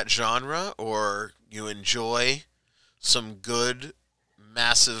into that genre, or you enjoy some good,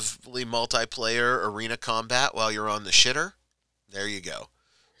 massively multiplayer arena combat while you're on the shitter, there you go.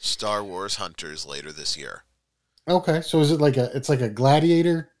 Star Wars Hunters later this year. Okay, so is it it's like a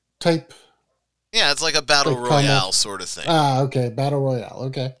gladiator type? Yeah, it's like a battle royale sort of thing. Okay, battle royale,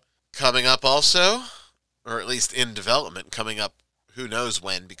 okay. Coming up also, or at least in development, coming up who knows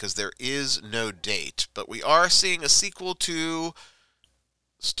when, because there is no date, but we are seeing a sequel to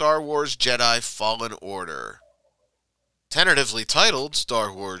Star Wars Jedi Fallen Order. Tentatively titled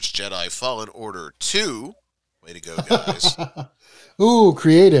Star Wars Jedi Fallen Order 2. Way to go, guys. Ooh,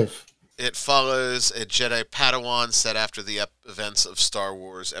 creative. It follows a Jedi Padawan set after the events of Star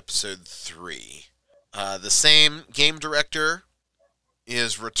Wars Episode 3. The same game director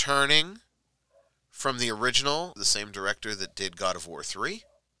is returning from the original, the same director that did God of War 3.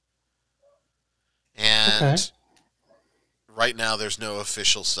 And right now there's no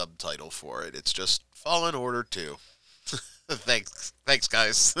official subtitle for it. It's just Fallen Order 2. Thanks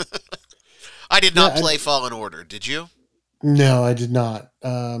guys. I did not play Fallen Order. Did you? No, I did not.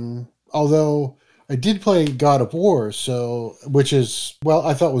 Although I did play God of War, which is,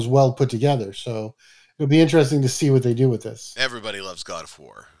 I thought was well put together. So it'll be interesting to see what they do with this. Everybody loves God of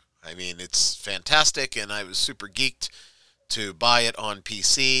War. I mean, it's fantastic, and I was super geeked to buy it on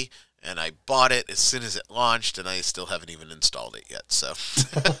PC, and I bought it as soon as it launched, and I still haven't even installed it yet. So,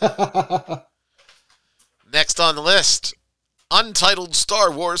 next on the list, Untitled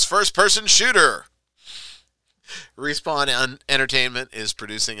Star Wars first-person shooter. Respawn Entertainment is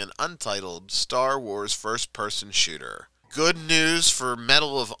producing an untitled Star Wars first-person shooter. Good news for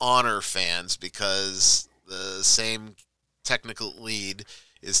Medal of Honor fans, because the same technical lead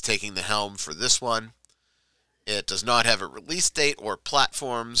is taking the helm for this one. It does not have a release date or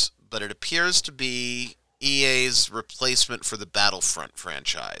platforms, but it appears to be EA's replacement for the Battlefront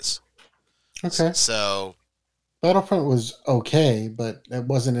franchise. Okay. So Battlefront was okay, but it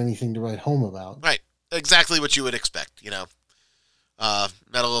wasn't anything to write home about. Right. Exactly what you would expect,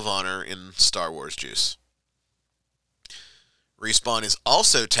 Medal of Honor in Star Wars juice. Respawn is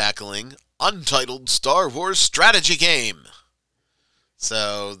also tackling Untitled Star Wars strategy game.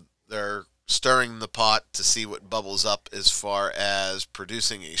 So they're stirring the pot to see what bubbles up as far as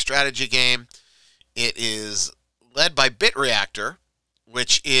producing a strategy game. It is led by BitReactor,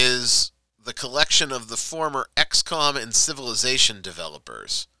 which is the collection of the former XCOM and Civilization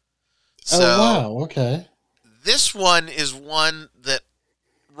developers. So wow, okay. This one is one that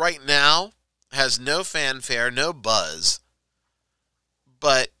right now has no fanfare, no buzz,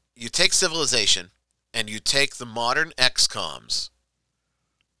 but you take Civilization and you take the modern XCOMs,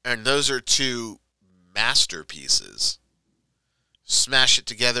 and those are two masterpieces. Smash it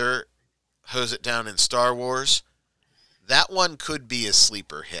together, hose it down in Star Wars. That one could be a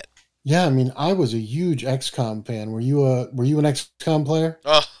sleeper hit. Yeah, I mean, I was a huge XCOM fan. Were you an XCOM player?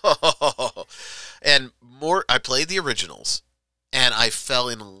 Oh, and more. I played the originals, and I fell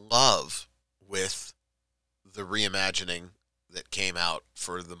in love with the reimagining that came out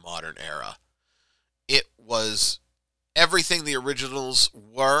for the modern era. It was everything the originals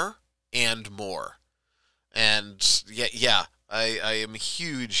were and more. And yeah, I am a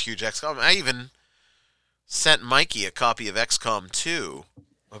huge XCOM. I even sent Mikey a copy of XCOM 2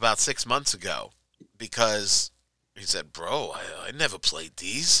 about 6 months ago because he said, "Bro, I never played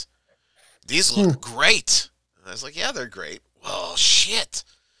these. These Hmm. look great." And I was like, "Yeah, they're great." Well, shit.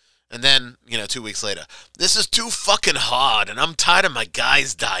 And then, 2 weeks later, "This is too fucking hard, and I'm tired of my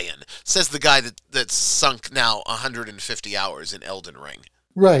guys dying," says the guy that's sunk now 150 hours in Elden Ring.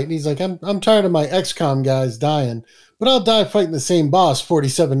 Right. And he's like, I'm tired of my XCOM guys dying, but I'll die fighting the same boss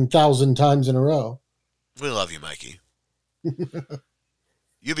 47,000 times in a row. We love you, Mikey.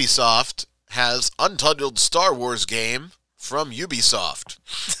 Ubisoft has untitled Star Wars game from Ubisoft.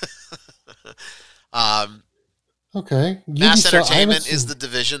 Okay. Mass Ubisoft, I haven't Entertainment is seen the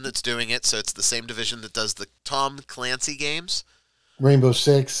division that's doing it, so it's the same division that does the Tom Clancy games. Rainbow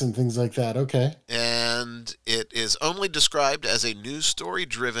Six and things like that. Okay. And it is only described as a new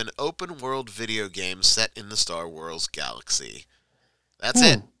story-driven open-world video game set in the Star Wars galaxy. That's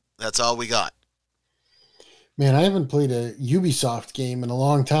it. That's all we got. Man, I haven't played a Ubisoft game in a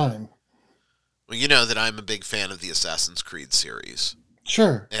long time. Well, you know that I'm a big fan of the Assassin's Creed series.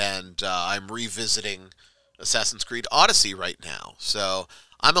 Sure. And I'm revisiting Assassin's Creed Odyssey right now. So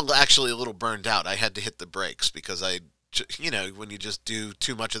I'm actually a little burned out. I had to hit the brakes because when you just do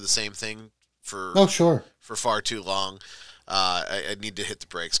too much of the same thing for Sure. for far too long, I need to hit the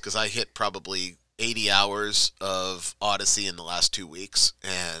brakes because I hit probably 80 hours of Odyssey in the last 2 weeks,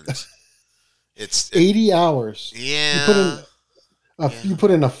 and it's 80 hours. Yeah. You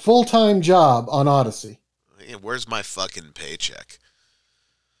put in a full-time job on Odyssey. Where's my fucking paycheck?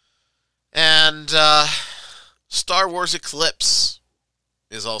 And Star Wars Eclipse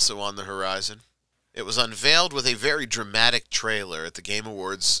is also on the horizon. It was unveiled with a very dramatic trailer at the Game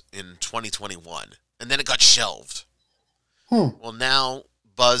Awards in 2021, and then it got shelved. Well, now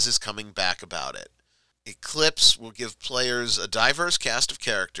buzz is coming back about it. Eclipse will give players a diverse cast of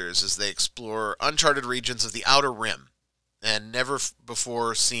characters as they explore uncharted regions of the Outer Rim and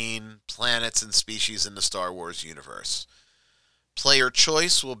never-before-seen planets and species in the Star Wars universe. Player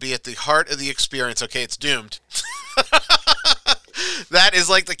choice will be at the heart of the experience. Okay, it's doomed. That is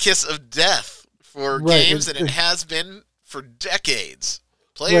like the kiss of death for games, and it has been for decades.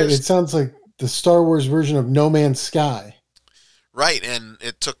 It sounds like the Star Wars version of No Man's Sky. Right, and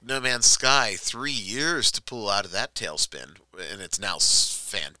it took No Man's Sky 3 years to pull out of that tailspin, and it's now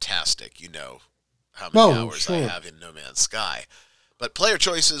fantastic. You know how many hours I have in No Man's Sky. But player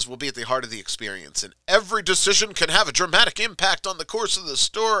choices will be at the heart of the experience, and every decision can have a dramatic impact on the course of the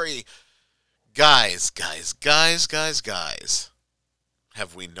story. Guys.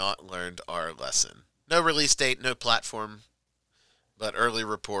 Have we not learned our lesson? No release date, no platform, but early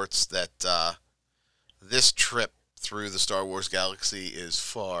reports that this trip through the Star Wars galaxy is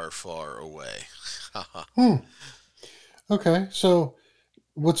far, far away. Okay, so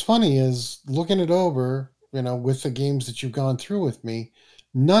what's funny is looking it over, with the games that you've gone through with me,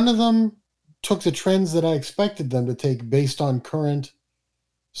 none of them took the trends that I expected them to take based on current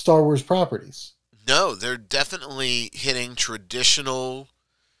Star Wars properties. No, they're definitely hitting traditional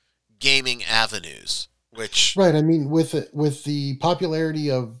gaming avenues, which... Right, I mean, with the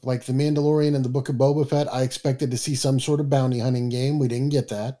popularity of, like, The Mandalorian and the Book of Boba Fett, I expected to see some sort of bounty hunting game. We didn't get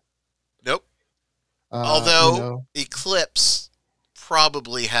that. Nope. Although Eclipse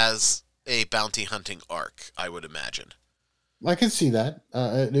probably has a bounty hunting arc, I would imagine. I could see that.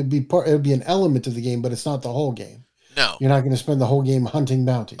 It'd be an element of the game, but it's not the whole game. No. You're not going to spend the whole game hunting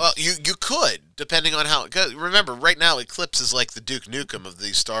bounties. Well, you could, depending on how it goes. Remember, right now, Eclipse is like the Duke Nukem of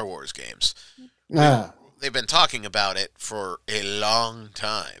these Star Wars games. They've been talking about it for a long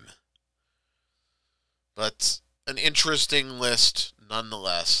time. But an interesting list,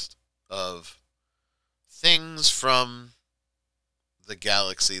 nonetheless, of things from the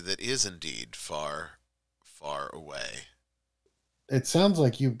galaxy that is indeed far, far away. It sounds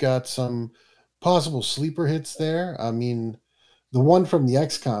like you've got some possible sleeper hits there. I mean, the one from the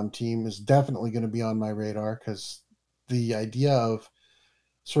XCOM team is definitely going to be on my radar because the idea of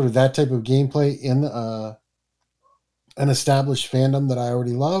sort of that type of gameplay in an established fandom that I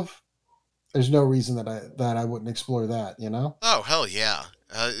already love, there's no reason that I wouldn't explore that, Oh, hell yeah.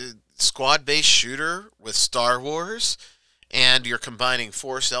 Squad-based shooter with Star Wars, and you're combining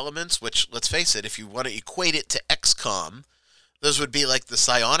Force elements, which, let's face it, if you want to equate it to XCOM, those would be like the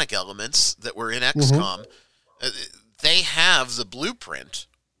psionic elements that were in XCOM. They have the blueprint.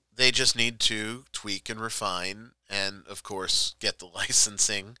 They just need to tweak and refine and, of course, get the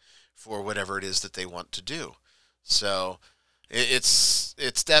licensing for whatever it is that they want to do. So it's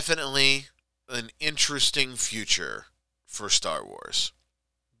definitely an interesting future for Star Wars.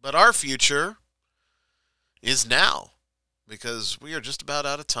 But our future is now, because we are just about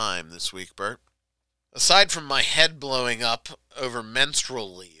out of time this week, Bert. Aside from my head blowing up over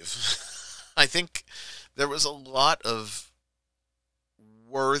menstrual leave, I think there was a lot of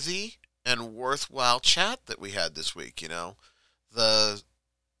worthy and worthwhile chat that we had this week. The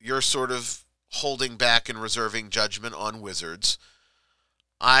you're sort of holding back and reserving judgment on Wizards.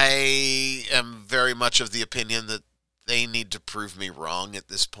 I am very much of the opinion that they need to prove me wrong at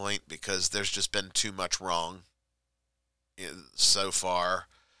this point because there's just been too much wrong so far.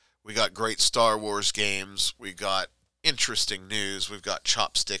 We got great Star Wars games. We got interesting news. We've got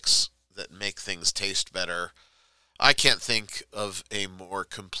chopsticks that make things taste better. I can't think of a more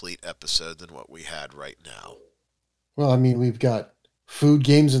complete episode than what we had right now. Well, I mean, we've got food,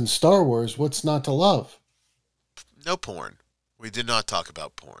 games, and Star Wars. What's not to love? No porn. We did not talk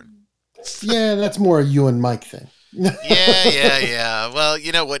about porn. Yeah, that's more a you and Mike thing. Yeah. Well,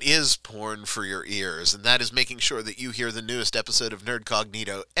 you know what is porn for your ears, and that is making sure that you hear the newest episode of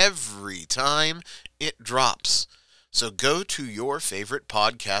Nerdcognito every time it drops. So go to your favorite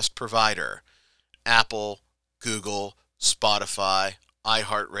podcast provider. Apple, Google, Spotify,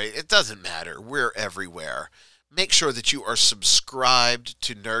 iHeartRadio. It doesn't matter. We're everywhere. Make sure that you are subscribed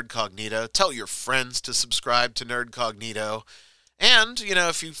to Nerdcognito. Tell your friends to subscribe to Nerdcognito. And,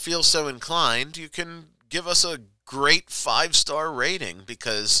 if you feel so inclined, you can give us a great 5-star rating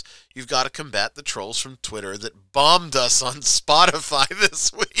because you've got to combat the trolls from Twitter that bombed us on Spotify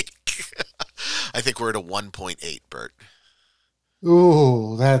this week. I think we're at a 1.8, Bert.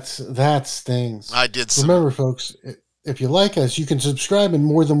 Ooh, that stings. I did Remember, folks, if you like us, you can subscribe in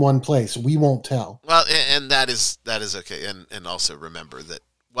more than one place. We won't tell. Well, and that is okay. And also remember that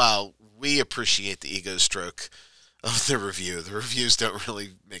while we appreciate the ego stroke of the reviews don't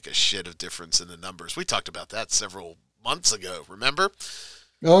really make a shit of difference in the numbers. We talked about that several months ago, remember?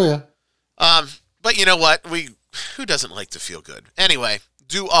 Oh, yeah. But you know what? Who doesn't like to feel good? Anyway,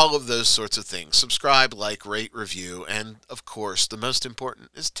 do all of those sorts of things. Subscribe, like, rate, review, and of course, the most important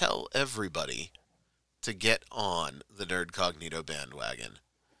is tell everybody to get on the Nerdcognito bandwagon.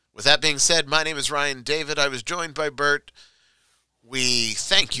 With that being said, my name is Ryan David. I was joined by Bert. We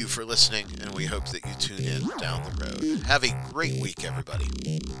thank you for listening, and we hope that you tune in down the road. Have a great week, everybody.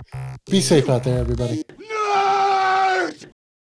 Be safe out there, everybody.